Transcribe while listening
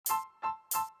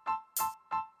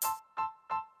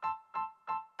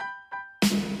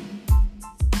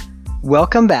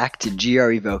Welcome back to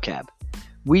GRE Vocab.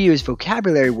 We use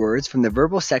vocabulary words from the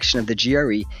verbal section of the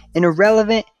GRE in a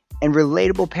relevant and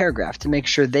relatable paragraph to make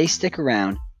sure they stick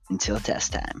around until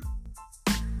test time.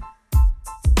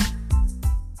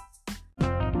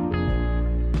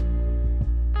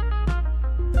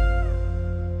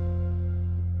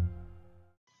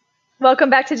 Welcome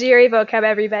back to GRE Vocab,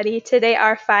 everybody. Today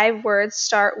our 5 words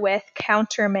start with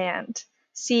countermand.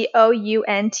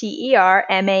 Countermand.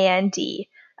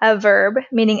 A verb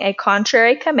meaning a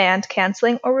contrary command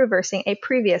canceling or reversing a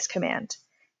previous command.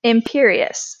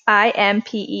 Imperious.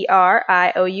 Imperious.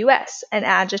 An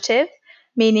adjective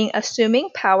meaning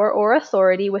assuming power or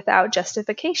authority without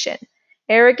justification.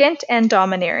 Arrogant and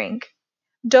domineering.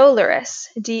 Dolorous.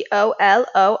 Dolorous.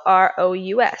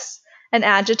 An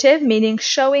adjective meaning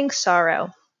showing sorrow.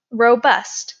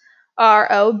 Robust.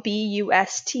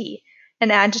 Robust. An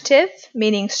adjective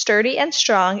meaning sturdy and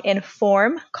strong in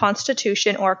form,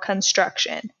 constitution, or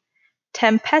construction.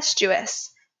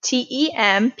 Tempestuous.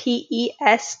 Tempestuous.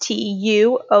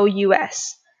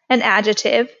 An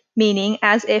adjective meaning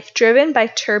as if driven by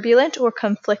turbulent or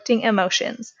conflicting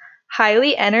emotions,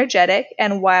 highly energetic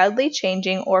and wildly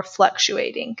changing or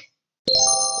fluctuating.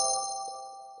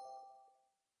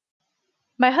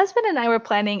 My husband and I were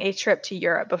planning a trip to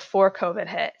Europe before COVID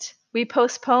hit. We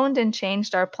postponed and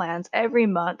changed our plans every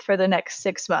month for the next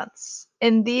 6 months.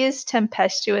 In these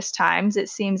tempestuous times, it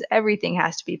seems everything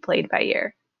has to be played by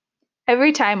ear.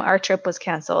 Every time our trip was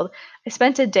canceled, I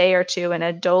spent a day or two in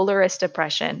a dolorous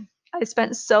depression. I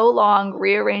spent so long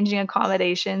rearranging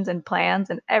accommodations and plans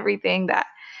and everything that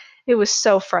it was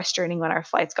so frustrating when our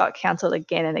flights got canceled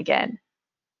again and again.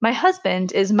 My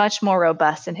husband is much more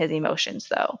robust in his emotions,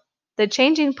 though. The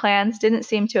changing plans didn't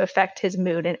seem to affect his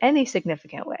mood in any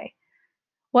significant way.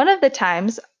 One of the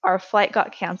times, our flight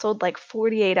got canceled like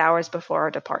 48 hours before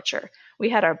our departure. We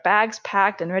had our bags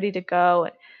packed and ready to go,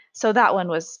 so that one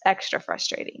was extra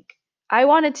frustrating. I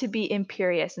wanted to be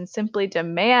imperious and simply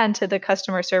demand to the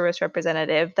customer service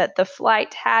representative that the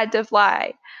flight had to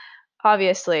fly.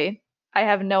 Obviously, I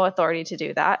have no authority to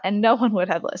do that, and no one would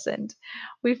have listened.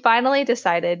 We finally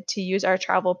decided to use our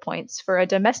travel points for a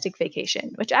domestic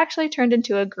vacation, which actually turned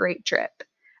into a great trip.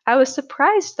 I was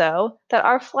surprised, though, that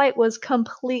our flight was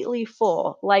completely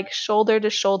full, like shoulder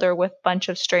to shoulder with a bunch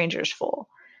of strangers full.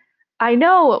 I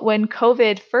know when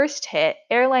COVID first hit,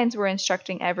 airlines were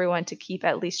instructing everyone to keep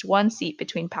at least one seat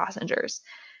between passengers.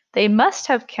 They must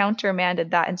have countermanded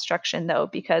that instruction, though,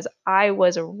 because I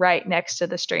was right next to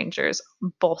the strangers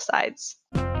on both sides.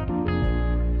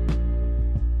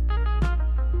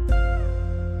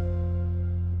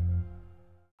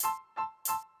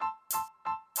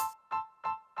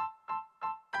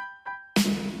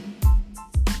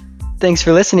 Thanks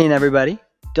for listening, everybody.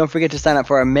 Don't forget to sign up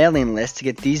for our mailing list to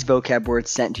get these vocab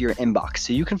words sent to your inbox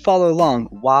so you can follow along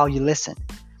while you listen.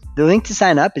 The link to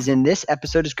sign up is in this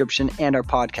episode description and our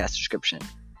podcast description.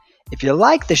 If you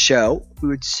like the show, we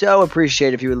would so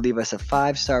appreciate if you would leave us a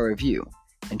 5-star review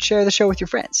and share the show with your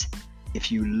friends.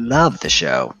 If you love the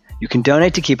show, you can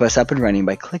donate to keep us up and running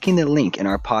by clicking the link in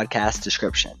our podcast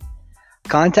description.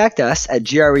 Contact us at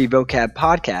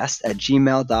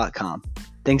grevocabpodcast@gmail.com.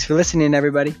 Thanks for listening,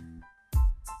 everybody.